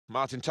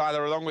Martin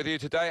Tyler along with you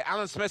today.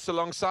 Alan Smith's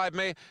alongside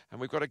me,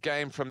 and we've got a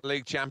game from the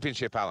League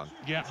Championship, Alan.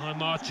 Yeah, hi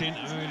Martin,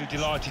 I'm really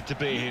delighted to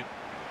be here.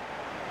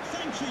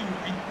 Thank you.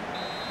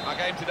 Our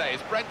game today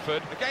is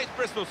Brentford against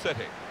Bristol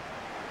City.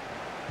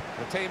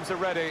 The teams are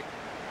ready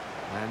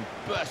and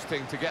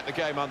bursting to get the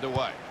game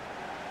underway.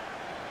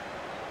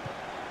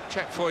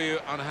 Check for you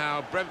on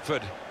how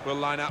Brentford will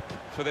line up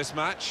for this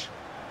match.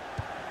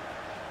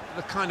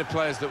 The kind of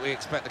players that we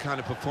expect, the kind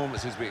of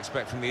performances we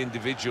expect from the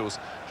individuals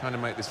trying to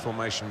make this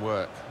formation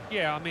work.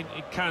 Yeah, I mean,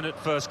 it can at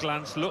first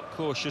glance look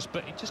cautious,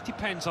 but it just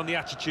depends on the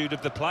attitude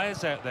of the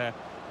players out there.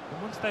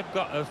 And once they've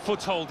got a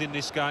foothold in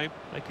this game,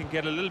 they can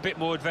get a little bit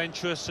more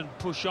adventurous and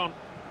push on.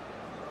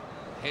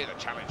 Here the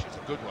challenge is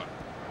a good one.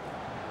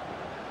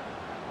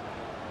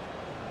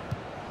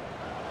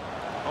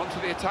 On to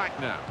the attack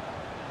now.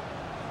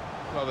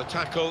 Well, the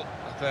tackle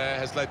there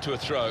has led to a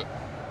throw.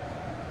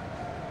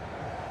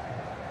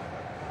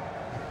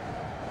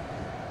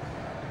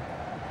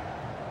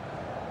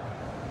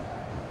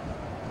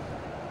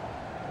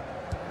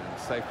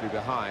 Safely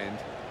behind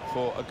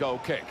for a goal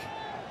kick.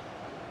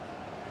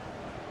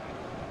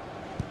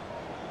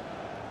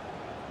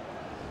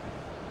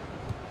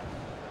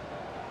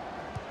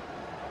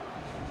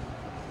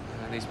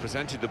 And he's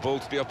presented the ball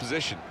to the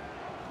opposition.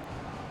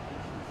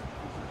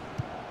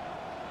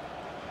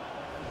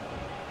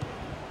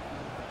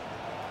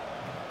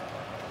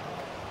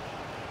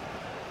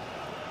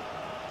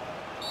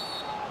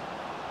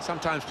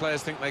 Sometimes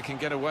players think they can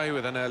get away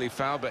with an early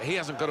foul, but he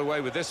hasn't got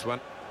away with this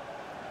one.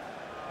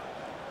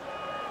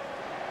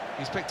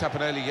 He's picked up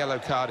an early yellow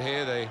card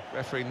here, the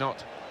referee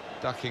not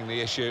ducking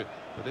the issue,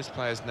 but this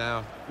player's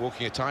now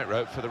walking a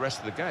tightrope for the rest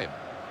of the game.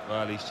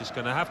 Well, he's just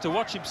going to have to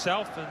watch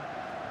himself and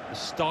the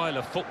style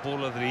of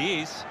footballer that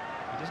he is.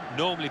 He doesn't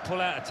normally pull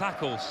out a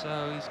tackle,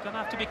 so he's going to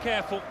have to be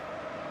careful.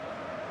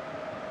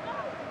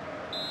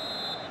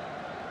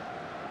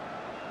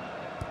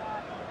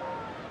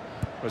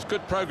 There's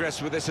good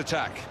progress with this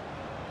attack.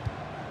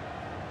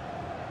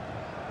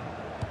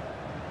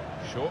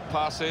 Short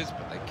passes,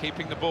 but they're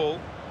keeping the ball.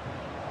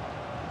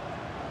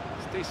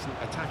 Decent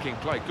attacking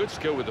play, good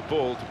skill with the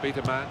ball to beat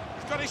a man.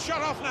 He's got his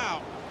shot off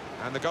now.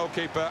 And the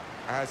goalkeeper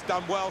has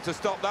done well to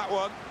stop that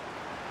one.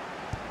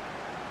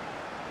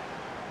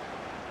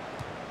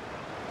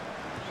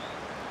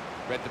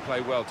 Read the play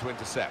well to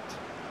intercept.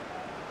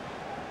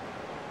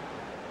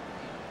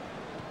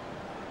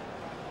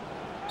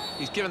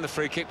 He's given the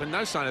free kick, but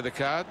no sign of the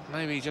card.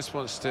 Maybe he just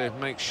wants to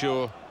make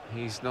sure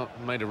he's not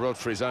made a rod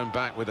for his own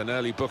back with an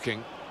early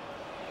booking.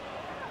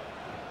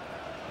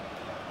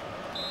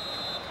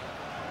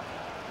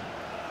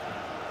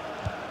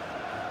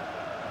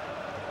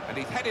 And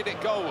he's headed it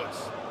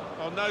goalwards.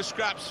 Well, no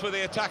scraps for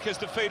the attackers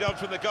to feed on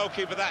from the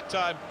goalkeeper that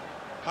time.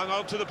 Hung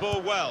on to the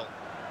ball well.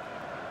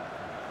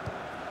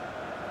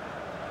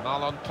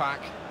 Marlon Pack.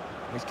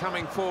 He's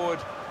coming forward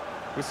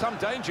with some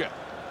danger.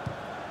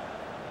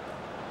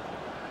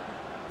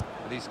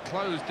 But he's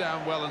closed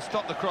down well and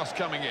stopped the cross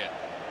coming in.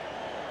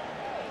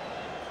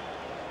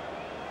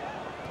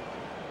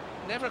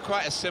 Never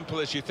quite as simple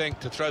as you think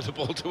to throw the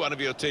ball to one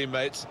of your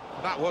teammates.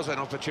 That was an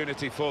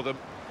opportunity for them.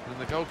 And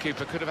the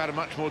goalkeeper could have had a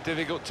much more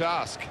difficult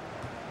task.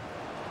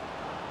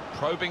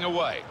 Probing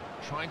away,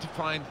 trying to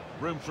find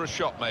room for a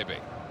shot, maybe.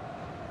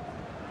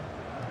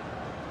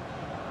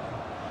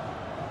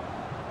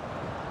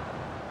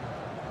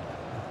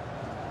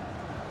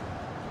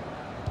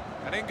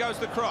 And in goes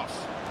the cross.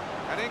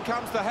 And in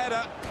comes the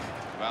header.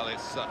 Well,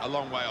 it's a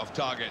long way off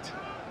target.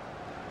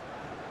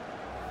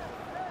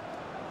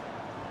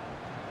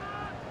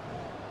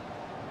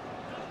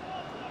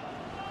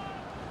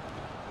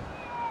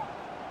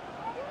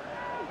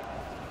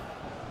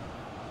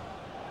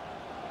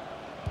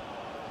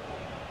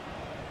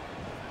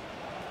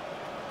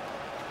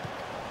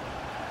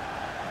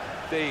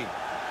 Dean.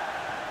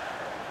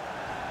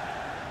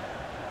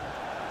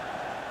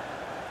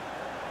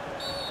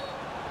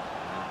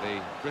 And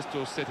the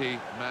Bristol City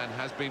man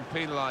has been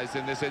penalised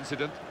in this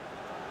incident.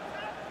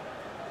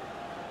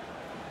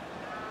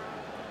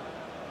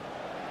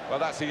 Well,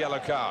 that's a yellow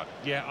card.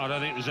 Yeah, I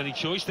don't think there's any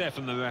choice there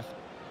from the ref.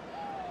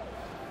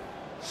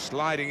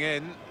 Sliding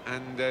in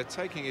and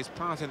taking his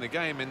part in the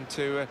game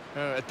into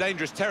a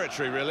dangerous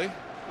territory, really.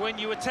 When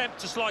you attempt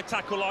to slide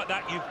tackle like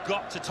that, you've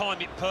got to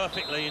time it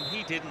perfectly, and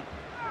he didn't.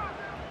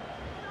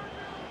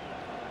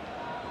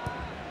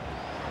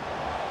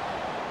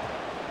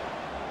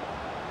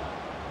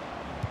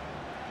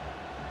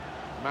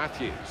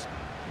 Matthews.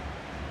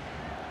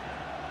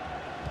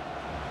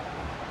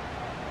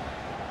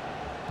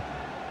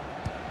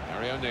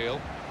 Harry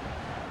O'Neill.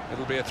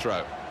 It'll be a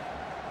throw.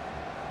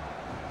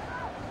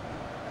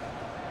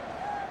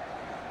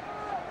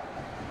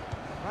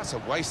 That's a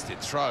wasted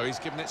throw. He's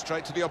given it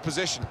straight to the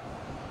opposition.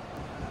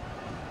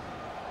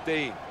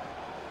 Dean.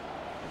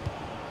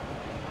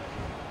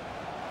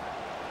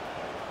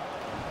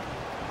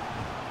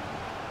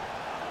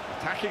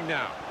 Attacking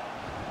now.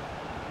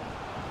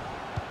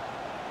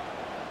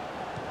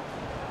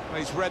 Well,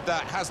 he's read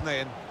that, hasn't he,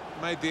 and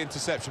made the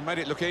interception, made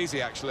it look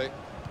easy, actually.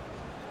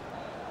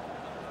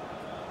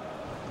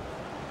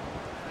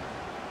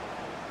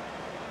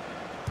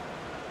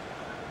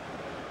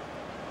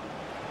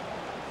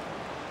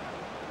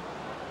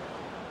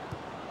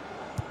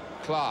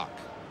 Clark.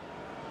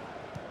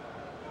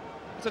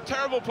 It's a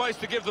terrible place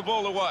to give the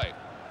ball away.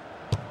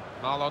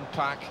 Marlon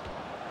Pack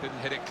didn't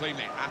hit it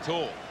cleanly at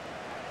all.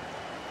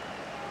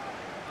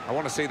 I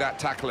want to see that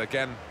tackle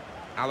again,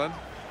 Alan.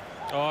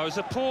 Oh, it was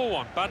a poor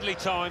one, badly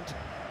timed.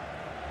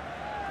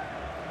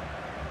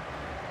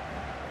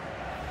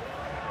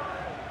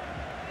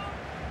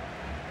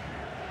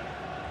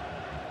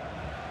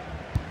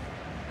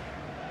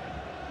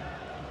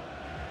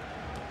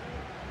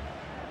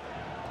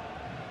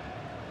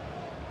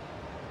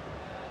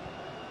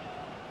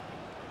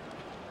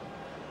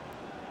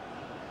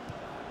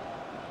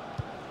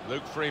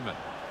 Luke Freeman.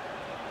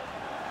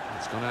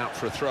 It's gone out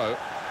for a throw.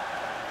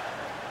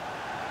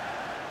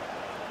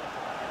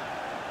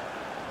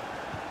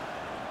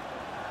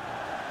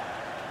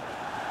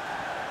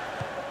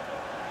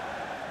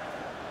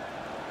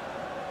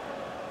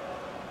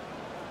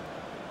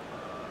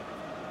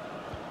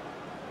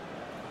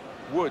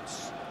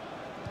 Woods.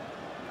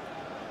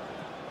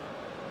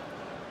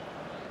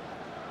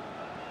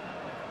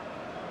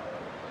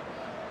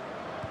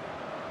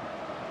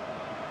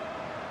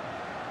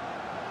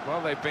 Well,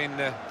 they've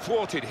been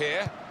thwarted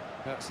here.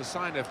 That's a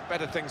sign of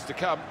better things to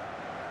come.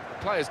 The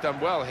player's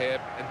done well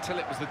here until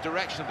it was the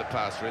direction of the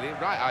pass, really.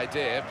 Right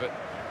idea, but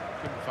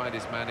couldn't find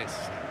his man. It's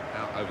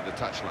out over the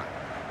touchline.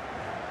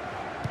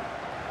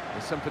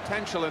 There's some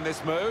potential in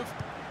this move.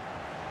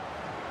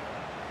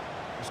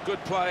 It was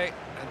good play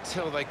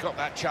until they got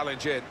that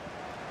challenge in.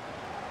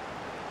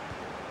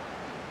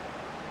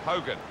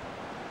 Hogan.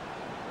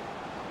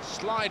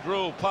 Slide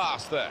rule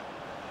pass there.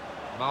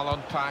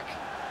 Marlon Pack.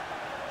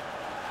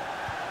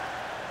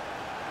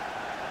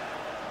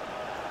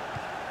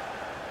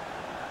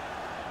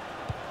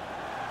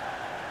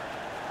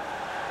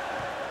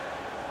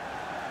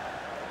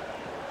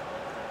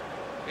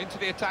 Into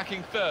the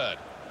attacking third.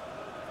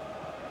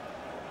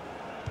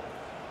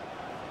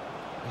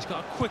 He's got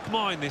a quick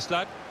mind, this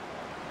lad.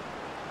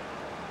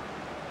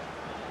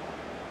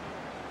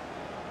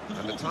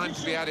 And the time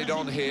to be added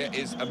on here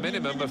is a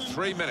minimum of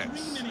 3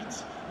 minutes. 3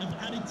 minutes of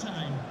added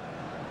time.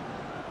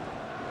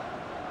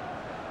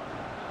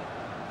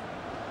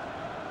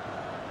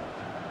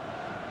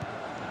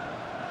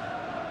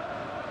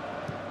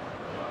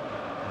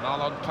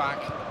 Marlon Pack.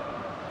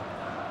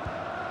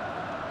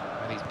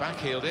 And he's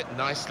backheeled it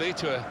nicely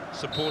to a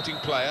supporting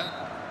player.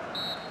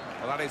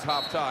 Well, that is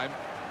half-time,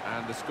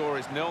 and the score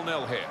is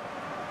 0-0 here.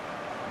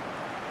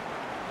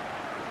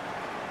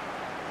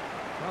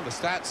 Well, the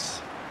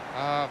stats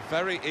are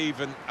very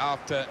even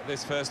after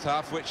this first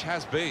half, which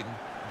has been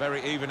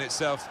very even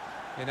itself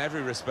in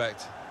every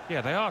respect.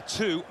 Yeah, they are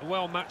two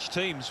well-matched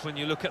teams when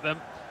you look at them.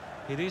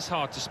 It is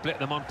hard to split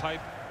them on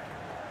paper.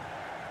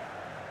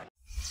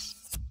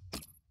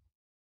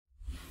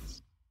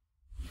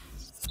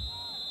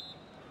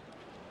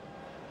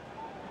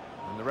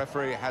 And the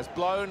referee has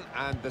blown,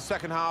 and the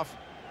second half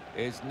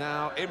is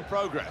now in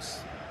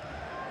progress.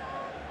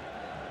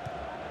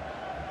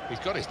 He's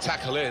got his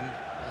tackle in,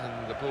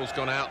 and the ball's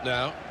gone out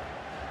now.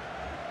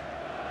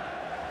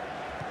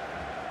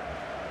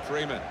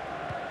 Freeman.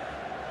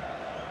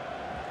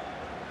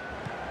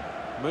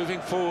 Moving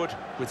forward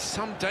with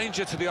some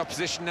danger to the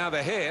opposition now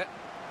they're here.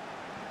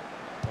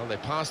 Well, they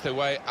passed their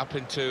way up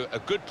into a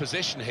good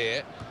position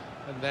here,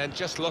 and then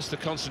just lost the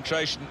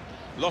concentration,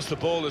 lost the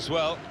ball as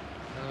well.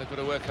 Now they've got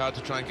to work hard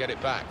to try and get it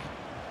back.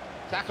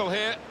 Tackle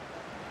here.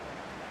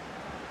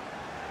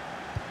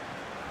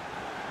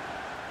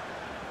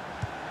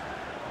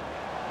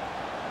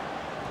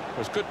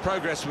 There's good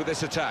progress with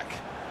this attack.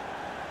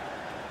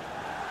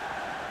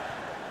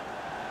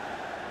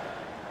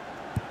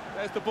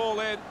 There's the ball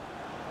in.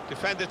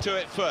 Defender to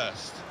it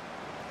first.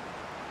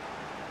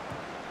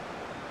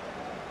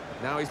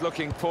 Now he's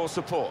looking for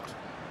support.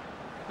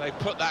 They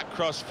put that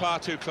cross far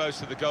too close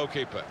to the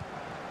goalkeeper.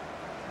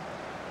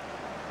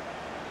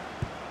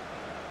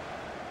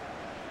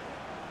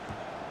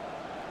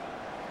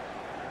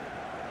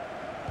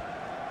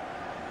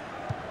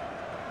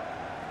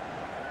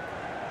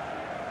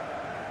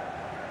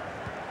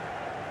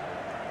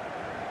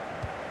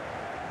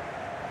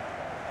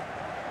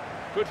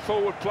 Good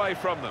forward play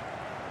from them.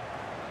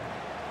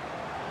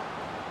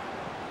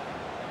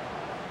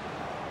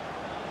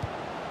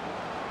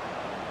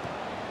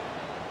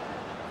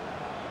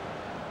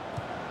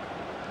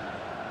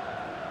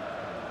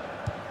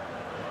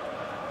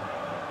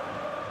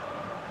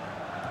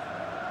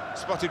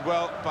 Spotted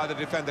well by the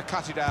defender,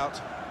 cut it out.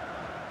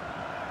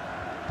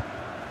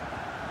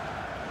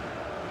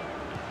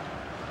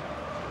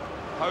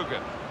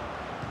 Hogan.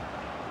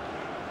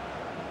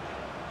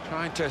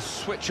 Trying to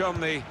switch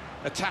on the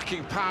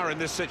attacking power in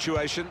this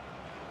situation.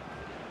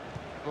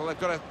 Well, they've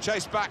got to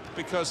chase back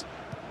because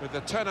with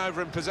the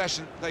turnover in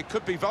possession, they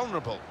could be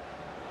vulnerable.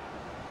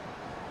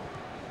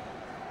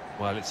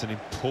 Well, it's an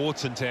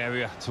important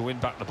area to win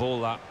back the ball,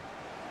 that.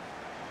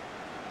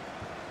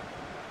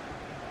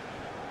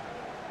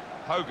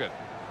 Hogan.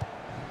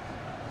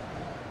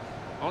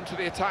 On to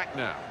the attack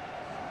now.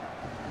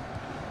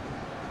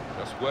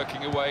 Just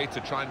working away to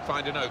try and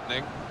find an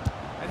opening.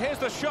 And here's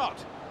the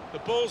shot. The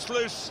ball's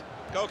loose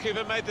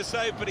Goalkeeper made the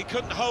save, but he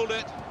couldn't hold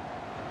it.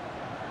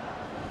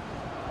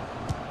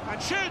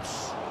 And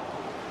shoots!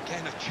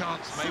 Again, a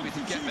chance maybe to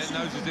get their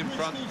noses in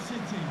front.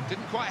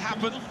 Didn't quite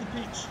happen. Off the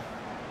pitch,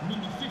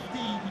 number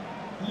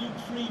 15, Luke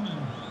Freeman.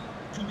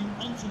 Coming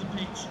onto the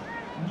pitch,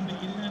 number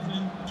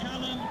 11,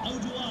 Callum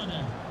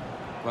Oduada.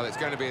 Well, it's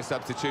going to be a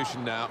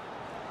substitution now.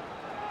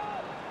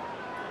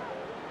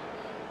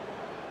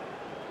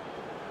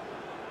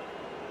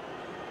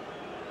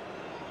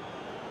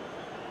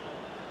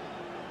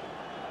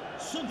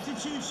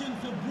 Substitution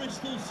for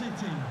Bristol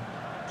City.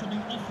 Coming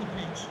off the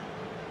pitch,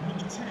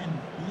 number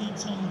 10, Lee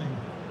Tomlin.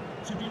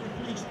 To be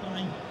replaced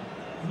by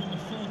number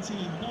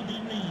 14, Bobby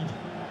Reed.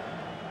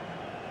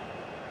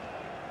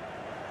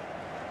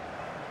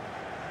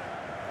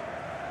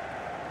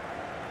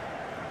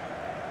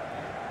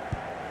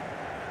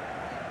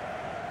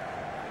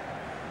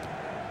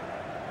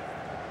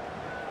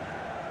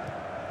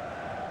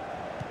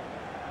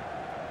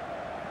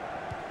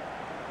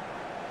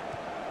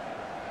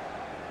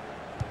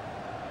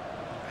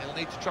 They'll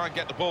need to try and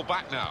get the ball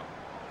back now.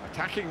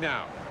 Attacking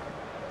now.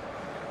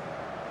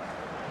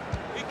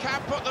 He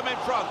can put them in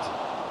front.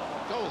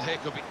 Goal here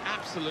could be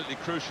absolutely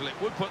crucial. It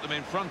would put them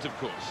in front, of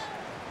course.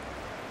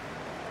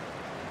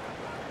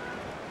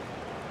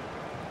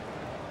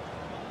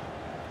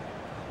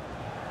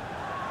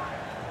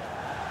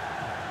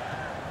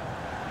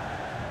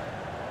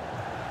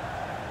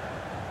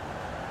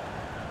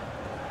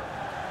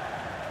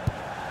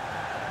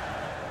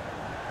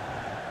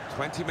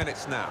 "20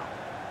 minutes now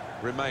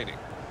remaining.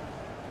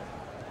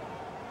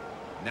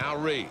 Now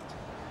Reed.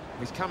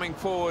 He's coming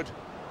forward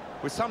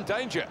with some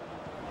danger.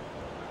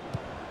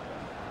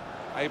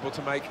 Able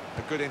to make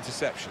a good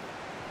interception.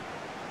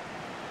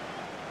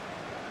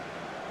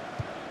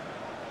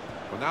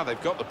 Well, now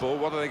they've got the ball,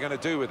 what are they going to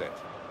do with it?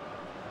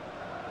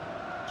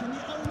 Can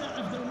the owner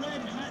of the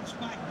red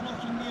hatchback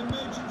blocking the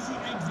emergency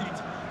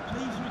exit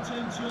please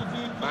return to your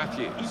vehicle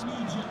Matthews.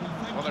 immediately?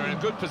 Well, they're in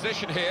a good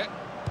position here.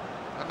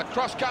 And the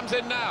cross comes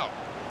in now.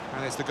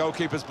 And it's the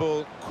goalkeeper's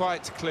ball,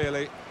 quite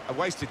clearly a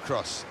wasted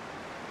cross.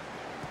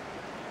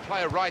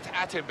 Player right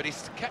at him, but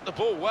he's kept the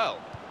ball well.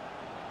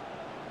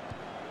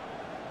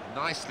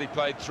 Nicely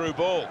played through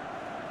ball.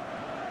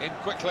 In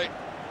quickly.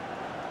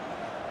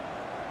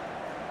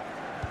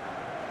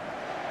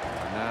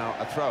 And now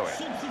a throw-in.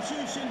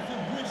 Substitution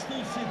for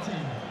Bristol City.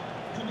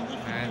 Coming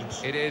off the And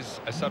pitch, it is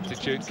a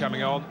substitute number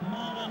coming on 21,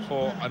 Marlon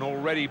for Bragg. an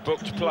already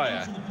booked Coming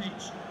player. onto the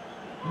pitch,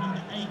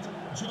 number 8,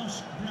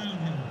 Josh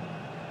Brownhill.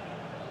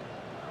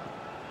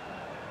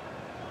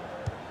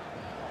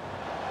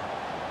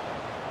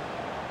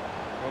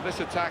 Well, this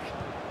attack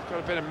has got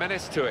a bit of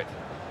menace to it.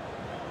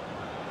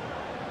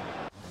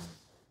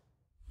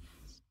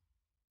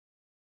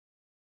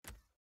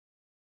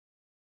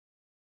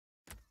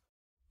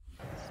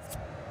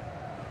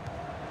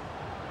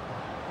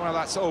 Well,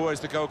 that's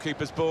always the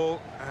goalkeeper's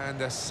ball, and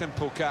a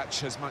simple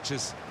catch, as much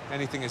as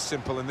anything is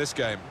simple in this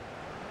game.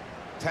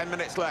 10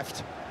 minutes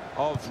left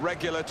of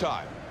regular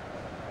time.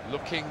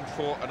 Looking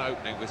for an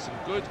opening with some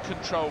good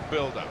controlled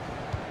build-up.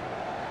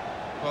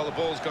 Well, the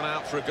ball's gone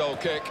out for a goal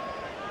kick.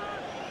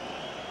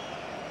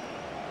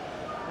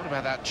 What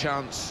about that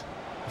chance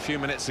a few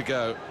minutes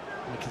ago?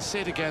 We can see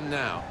it again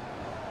now.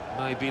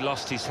 Maybe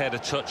lost his head a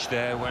touch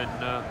there when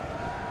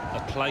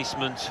a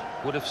placement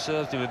would have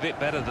served him a bit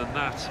better than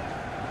that.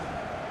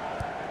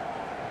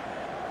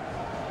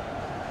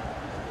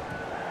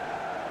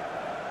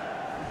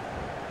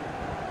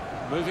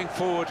 Moving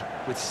forward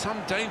with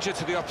some danger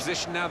to the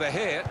opposition now they're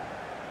here.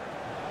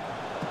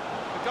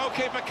 The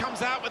goalkeeper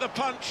comes out with a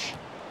punch.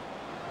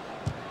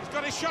 He's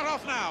got his shot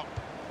off now.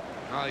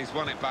 Oh, he's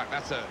won it back.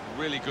 That's a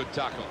really good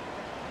tackle.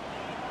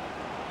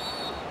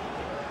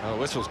 Oh,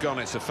 whistle's gone,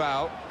 it's a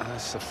foul.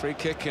 That's a free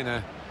kick in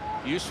a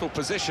useful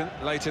position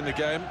late in the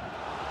game.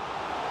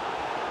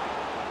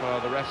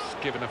 Well, the ref's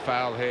given a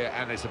foul here,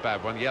 and it's a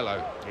bad one,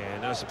 yellow. Yeah,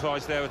 no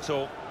surprise there at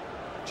all.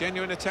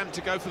 Genuine attempt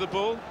to go for the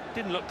ball.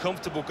 Didn't look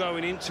comfortable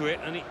going into it,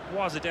 and it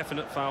was a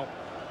definite foul.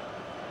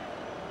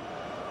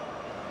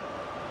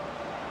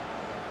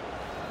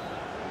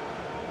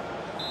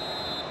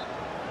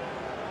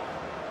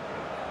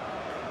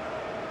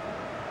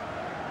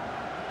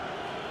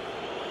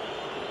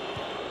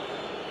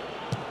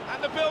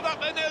 And the build-up,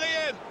 they're nearly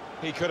in.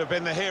 He could have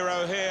been the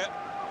hero here.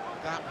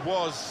 That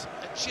was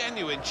a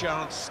genuine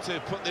chance to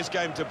put this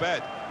game to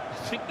bed. I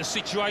think the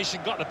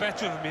situation got the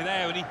better of him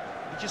there, and he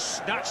just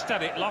snatched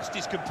at it, lost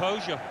his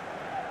composure.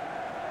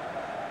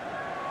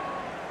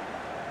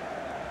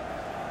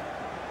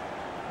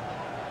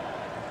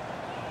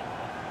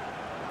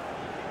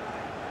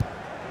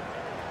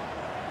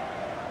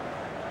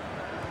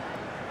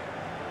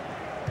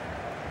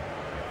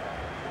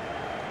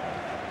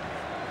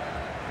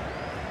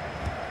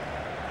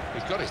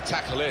 He's got his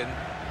tackle in,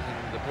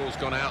 and the ball's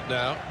gone out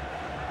now.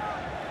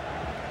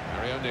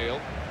 Harry O'Neill.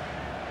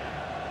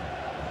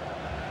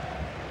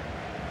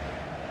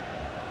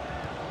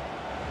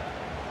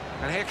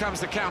 And here comes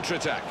the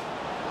counter-attack.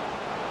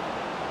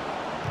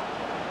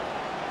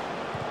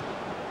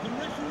 The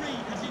referee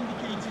has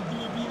indicated there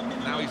will be a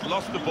minimum Now he's of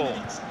lost the 3 ball.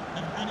 minutes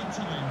of added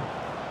time.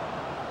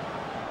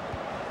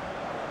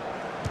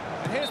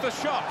 And here's the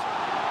shot.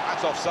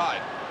 That's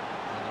offside.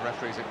 And the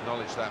referees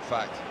acknowledge that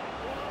fact.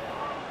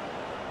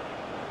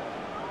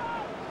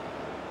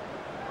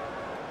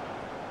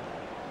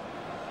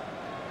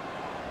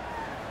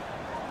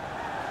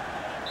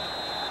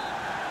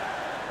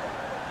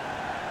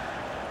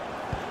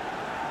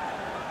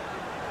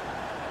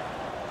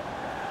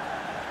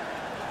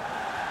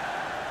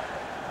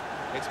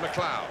 It's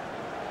McLeod.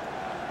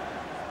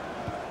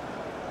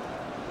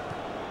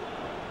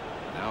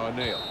 Now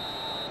O'Neill.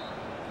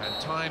 And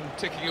time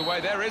ticking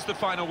away. There is the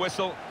final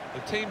whistle.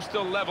 The team's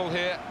still level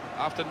here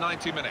after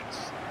 90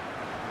 minutes.